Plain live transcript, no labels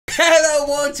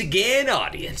Hello once again,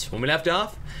 audience. When we left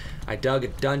off, I dug a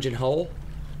dungeon hole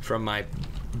from my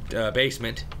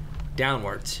basement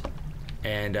downwards.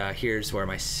 And here's where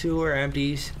my sewer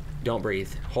empties. Don't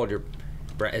breathe. Hold your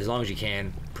breath as long as you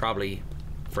can. Probably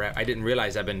forever. I didn't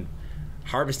realize I've been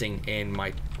harvesting in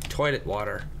my toilet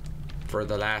water for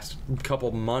the last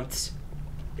couple months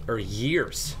or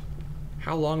years.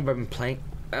 How long have I been playing?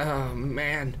 Oh,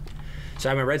 man. So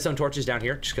I have my redstone torches down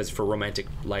here just because for romantic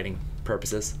lighting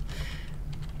purposes.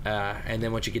 And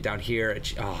then once you get down here,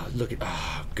 look at,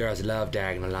 girls love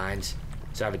diagonal lines.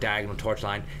 So I have a diagonal torch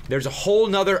line. There's a whole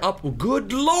nother up.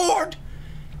 Good Lord!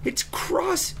 It's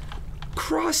cross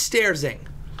stairsing.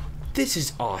 This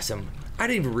is awesome. I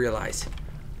didn't even realize.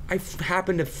 I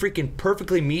happened to freaking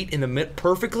perfectly meet in the mid.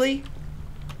 Perfectly?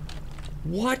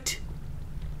 What?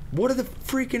 What are the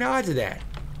freaking odds of that?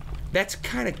 That's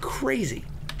kind of crazy.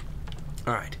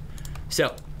 All right.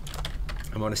 So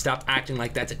I'm going to stop acting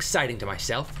like that's exciting to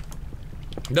myself.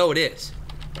 Though it is.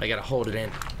 But I got to hold it in.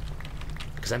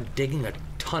 Because I'm digging a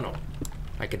tunnel.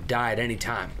 I could die at any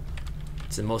time.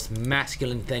 It's the most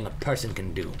masculine thing a person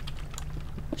can do.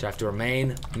 So I have to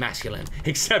remain masculine.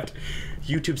 Except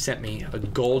YouTube sent me a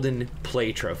golden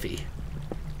play trophy.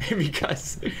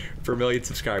 Because for 1 million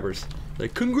subscribers.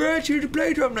 Like, congrats, here's a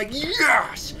play trophy. I'm like,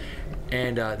 yes!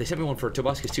 And they sent me one for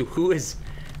Tobuscus too. Who is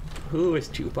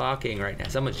Tupacing right now?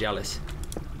 Someone's jealous.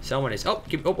 Someone is. Oh,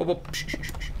 shh.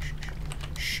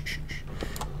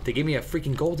 They gave me a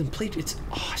freaking golden plate. It's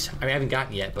awesome. I mean, I haven't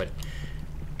gotten it yet, but.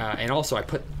 And also, I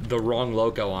put the wrong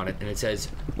logo on it, and it says,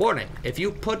 "Warning: if you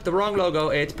put the wrong logo,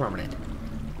 it's permanent."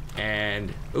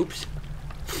 And oops,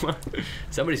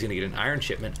 somebody's gonna get an iron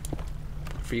shipment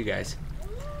for you guys.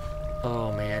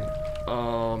 Oh man,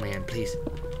 please.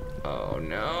 Oh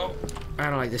no,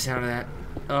 I don't like the sound of that.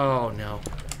 Oh no.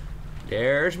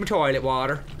 There's my toilet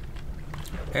water.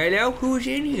 Hello, who's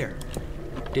in here?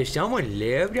 Does someone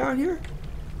live down here?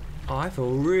 Oh, I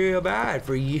feel real bad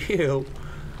for you.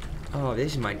 Oh,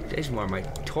 this is where my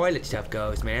toilet stuff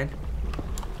goes, man.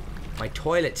 My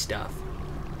toilet stuff.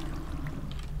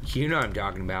 You know what I'm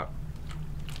talking about.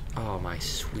 Oh my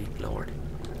sweet Lord.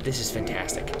 This is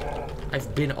fantastic.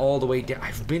 I've been all the way down.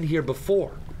 I've been here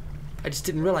before. I just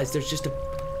didn't realize there's just a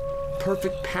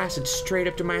perfect passage straight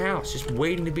up to my house, just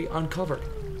waiting to be uncovered.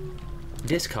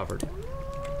 Discovered.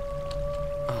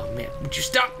 Oh man, would you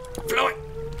stop flowing,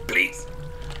 please?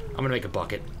 I'm gonna make a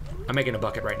bucket. I'm making a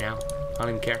bucket right now. I don't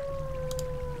even care.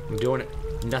 I'm doing it.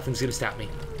 Nothing's gonna stop me.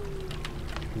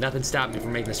 Nothing stopped me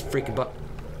from making this freaking bucket.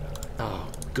 Oh,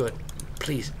 good.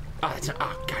 Please. Oh, that's not.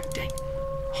 Oh, god dang.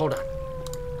 Hold on.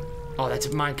 Oh, that's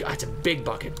a big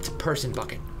bucket. It's a person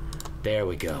bucket. There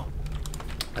we go.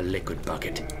 A liquid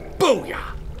bucket.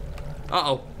 Booyah!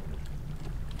 Uh-oh.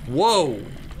 Whoa!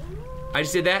 I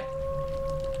just did that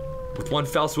with one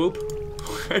fell swoop.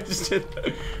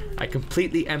 I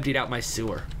completely emptied out my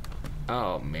sewer.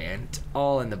 Oh man, it's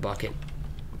all in the bucket.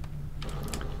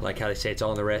 Like how they say it's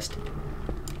all in the rest.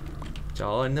 It's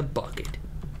all in the bucket.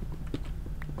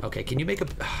 Okay, can you make a...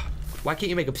 Why can't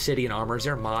you make obsidian armor? Is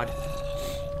there a mod?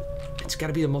 It's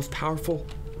gotta be the most powerful.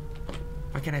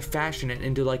 Why can't I fashion it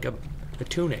into like a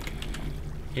tunic?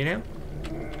 You know?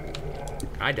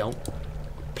 I don't.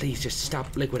 Please just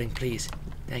stop liquiding, please.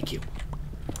 Thank you.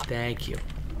 Thank you.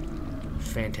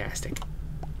 Fantastic.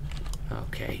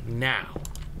 Okay, now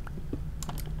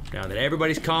that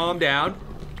everybody's calmed down,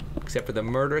 except for the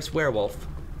murderous werewolf.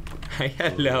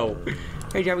 Hello.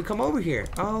 Hey, Johnny, come over here.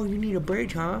 Oh, you need a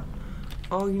bridge, huh?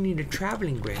 Oh, you need a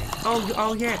traveling bridge.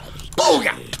 Oh yeah.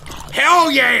 Booyah!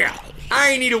 Hell yeah!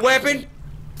 I need a weapon.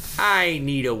 I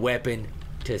need a weapon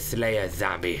to slay a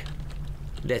zombie.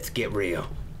 Let's get real.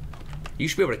 You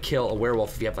should be able to kill a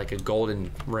werewolf if you have like a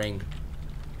golden ring.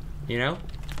 You know?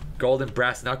 Golden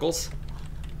brass knuckles.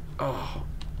 Oh,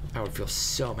 I would feel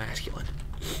so masculine.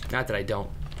 Not that I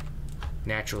don't.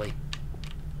 Naturally.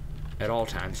 At all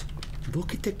times.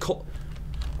 Look at the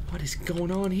what is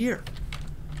going on here?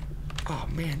 Oh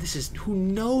man, this is... Who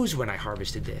knows when I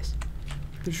harvested this?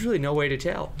 There's really no way to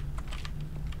tell.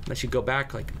 Unless you go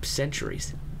back like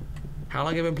centuries. How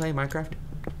long have I been playing Minecraft?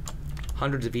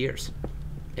 Hundreds of years.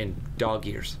 In dog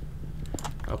years.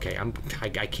 Okay,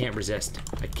 I can't resist.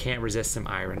 I can't resist some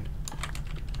iron.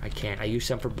 I can't. I use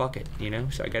some for bucket, you know?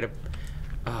 So I gotta...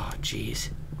 Oh, jeez.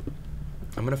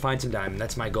 I'm gonna find some diamond.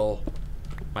 That's my goal.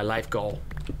 My life goal.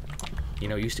 You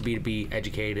know, it used to be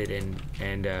educated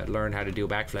and learn how to do a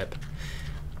backflip.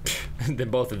 Then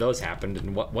both of those happened,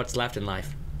 and what's left in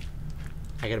life?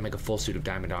 I gotta make a full suit of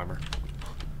diamond armor.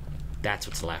 That's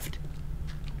what's left.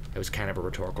 It was kind of a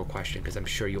rhetorical question, because I'm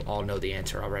sure you all know the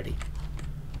answer already.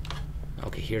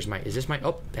 Okay, here's my... Is this my...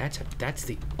 Oh, that's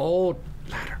the old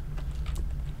ladder.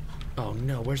 Oh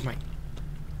no, where's my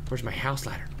house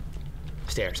ladder?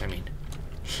 Stairs, I mean.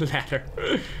 Ladder.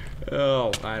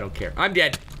 Oh, I don't care. I'm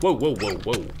dead. Whoa, whoa, whoa,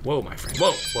 whoa, whoa, my friend.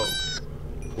 Whoa, whoa,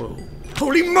 whoa.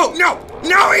 Holy mo! No!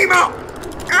 No, Emo!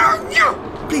 Oh,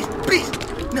 no! Please, please!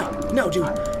 No, no, dude.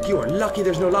 You are lucky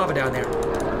there's no lava down there.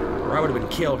 Or I would have been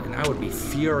killed, and I would be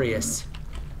furious.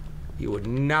 You would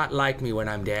not like me when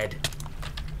I'm dead.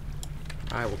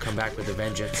 I will come back with a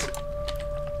vengeance.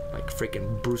 Like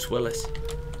freaking Bruce Willis.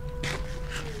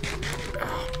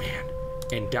 Oh, man.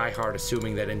 In Die Hard,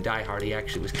 assuming that in Die Hard he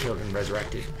actually was killed and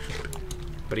resurrected.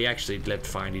 But he actually lived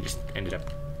fine. He just ended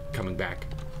up coming back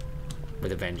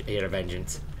with he had a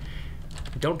vengeance.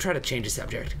 Don't try to change the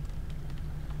subject.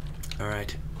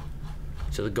 Alright.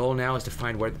 So the goal now is to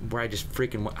find where I just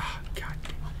freaking went. Oh, God.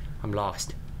 I'm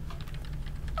lost.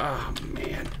 Oh,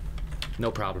 man.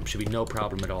 No problem. Should be no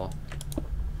problem at all.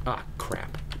 Ah,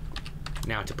 crap.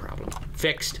 Now it's a problem.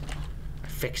 Fixed. I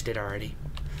fixed it already.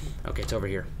 Okay, it's over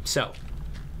here. So,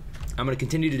 I'm going to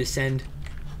continue to descend.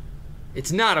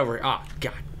 It's not over. Ah,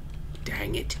 God.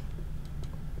 Dang it.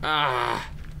 Ah.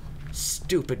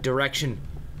 Stupid direction.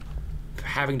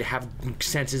 Having to have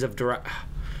senses of direction.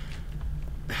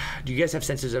 Do you guys have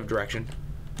senses of direction?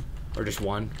 Or just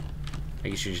one? I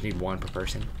guess you just need one per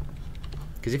person.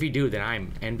 Because if you do, then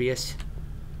I'm envious.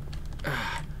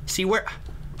 See, where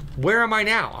am I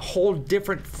now? A whole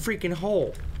different freaking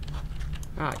hole.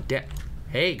 Ah,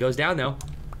 hey, it goes down though.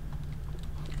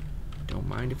 Don't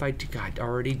mind if I do. God,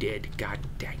 already did. God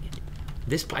dang it.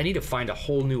 I need to find a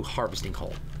whole new harvesting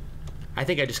hole. I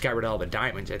think I just got rid of all the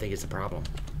diamonds. I think it's the problem.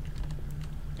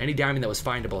 Any diamond that was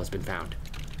findable has been found.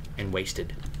 And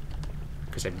wasted.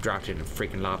 Because I dropped it in a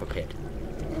freaking lava pit.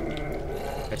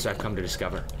 That's what I've come to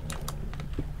discover.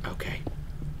 Okay.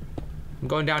 I'm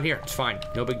going down here. It's fine.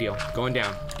 No big deal. Going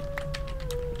down.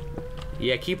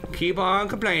 Yeah, keep on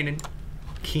complaining.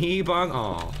 Keep on.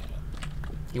 Oh.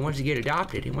 He wants to get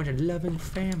adopted. He wants a loving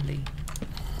family.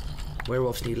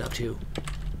 Werewolves need love too.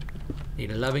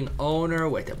 Need a loving owner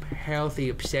with a healthy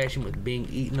obsession with being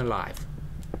eaten alive.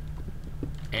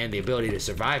 And the ability to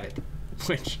survive it.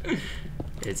 Which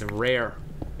is rare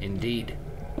indeed.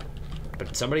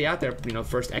 But somebody out there, you know,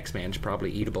 first X-Man is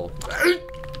probably eatable.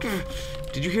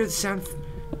 Did you hear the sound?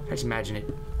 I just imagine it.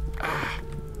 Ah.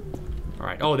 All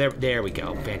right. Oh, there we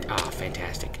go.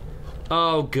 Fantastic.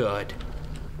 Oh, good.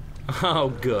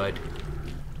 Oh, good.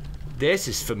 This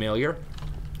is familiar.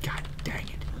 God dang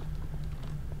it.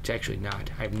 It's actually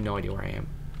not. I have no idea where I am.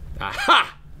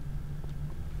 Aha!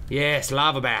 Yes,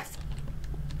 lava bath.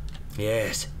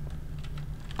 Yes.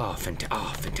 Oh,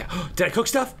 fantastic. Did I cook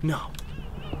stuff? No.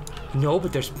 No,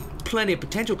 but there's plenty of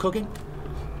potential cooking.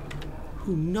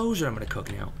 Who knows what I'm gonna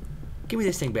cook now? Give me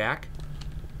this thing back.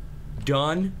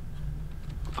 Done.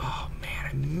 Oh man,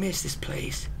 I miss this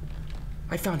place.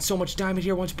 I found so much diamond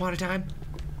here once upon a time.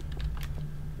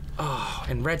 Oh,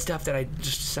 and red stuff that I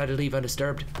just decided to leave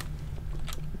undisturbed.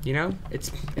 You know,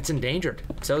 it's endangered.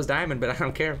 So is diamond, but I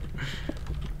don't care.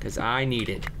 Because I need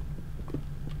it.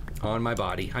 On my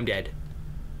body. I'm dead.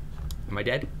 Am I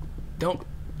dead? Don't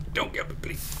kill me,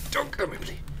 please. Don't kill me,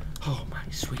 please. Oh my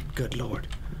sweet good lord.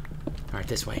 Alright,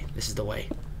 this way. This is the way.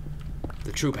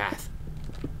 The true path.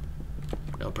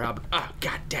 No problem. Ah,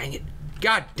 god dang it.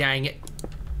 God dang it.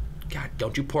 God,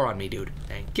 don't you pour on me, dude.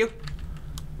 Thank you.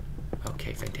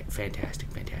 Okay, fantastic.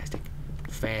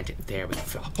 There we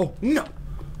go. Oh, no.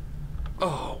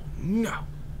 Oh, no.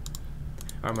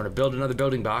 I'm gonna build another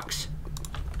building box.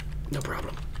 No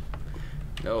problem.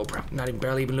 No problem. Not even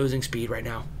barely even losing speed right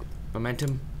now.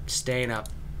 Momentum staying up.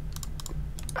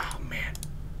 Oh man,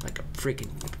 like a freaking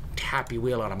happy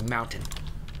wheel on a mountain.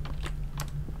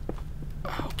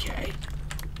 Okay.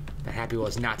 That happy wheel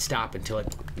does not stop until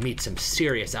it meets some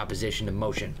serious opposition to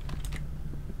motion.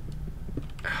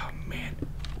 Oh man.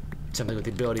 Something with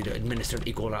the ability to administer an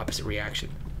equal and opposite reaction.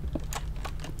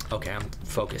 Okay, I'm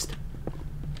focused.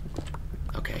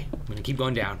 Okay, I'm gonna keep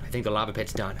going down. I think the lava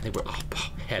pit's done. I think we're,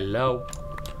 oh, hello.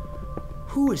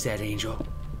 Who is that angel?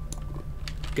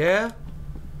 Girl?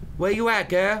 Where you at,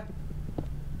 girl?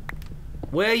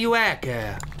 Where you at,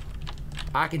 girl?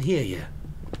 I can hear you.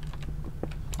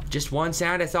 Just one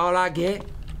sound, that's all I get?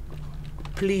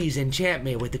 Please enchant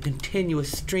me with a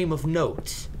continuous stream of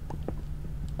notes.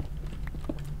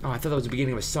 Oh, I thought that was the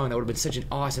beginning of a song. That would have been such an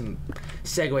awesome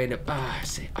segue into,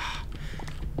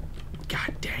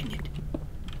 God dang it.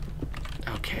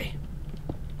 Okay.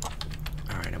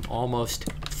 Alright, I'm almost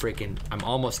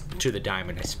to the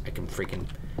diamond. I can freaking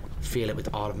feel it with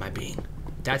all of my being.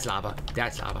 That's lava.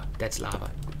 That's lava. That's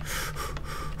lava.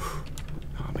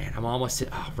 Oh man, I'm almost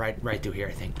right through here,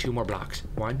 I think. 2 more blocks.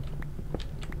 1,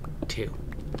 2.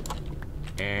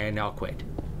 And I'll quit.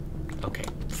 Okay,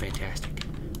 fantastic.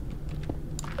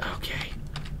 Okay.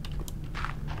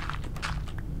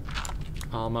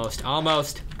 Almost,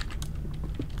 almost.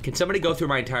 Can somebody go through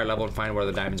my entire level and find where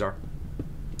the diamonds are?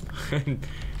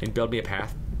 And build me a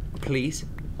path, please?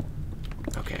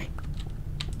 Okay.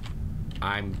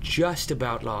 I'm just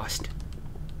about lost.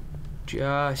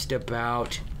 Just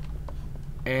about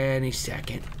any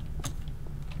second.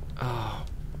 Oh,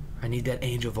 I need that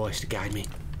angel voice to guide me.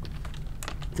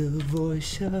 The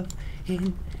voice of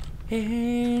an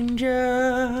angel.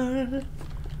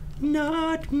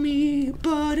 Not me,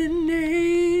 but an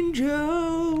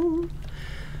angel.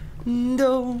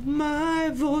 Though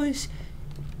my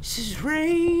voice's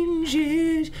range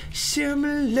is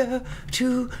similar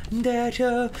to that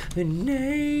of an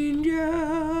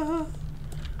angel.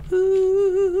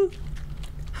 Ooh,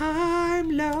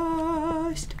 I'm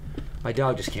lost. My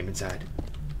dog just came inside.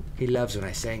 He loves when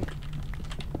I sing.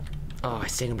 Oh, I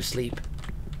sing him to sleep.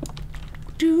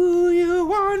 Do you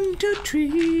want a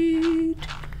treat?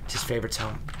 It's his favorite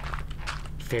song.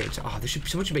 Favorite song. Oh,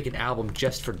 someone should make an album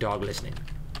just for dog listening.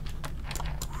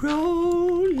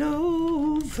 Roll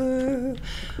over,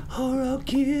 or I'll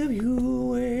give you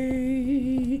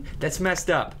away. That's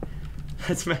messed up.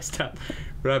 That's messed up.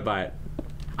 But I buy it.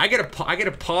 I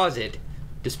gotta pause it,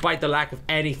 despite the lack of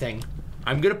anything.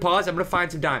 I'm gonna pause. I'm gonna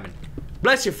find some diamond.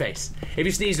 Bless your face. If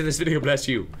you sneeze in this video, bless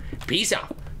you. Peace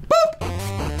out. Boop.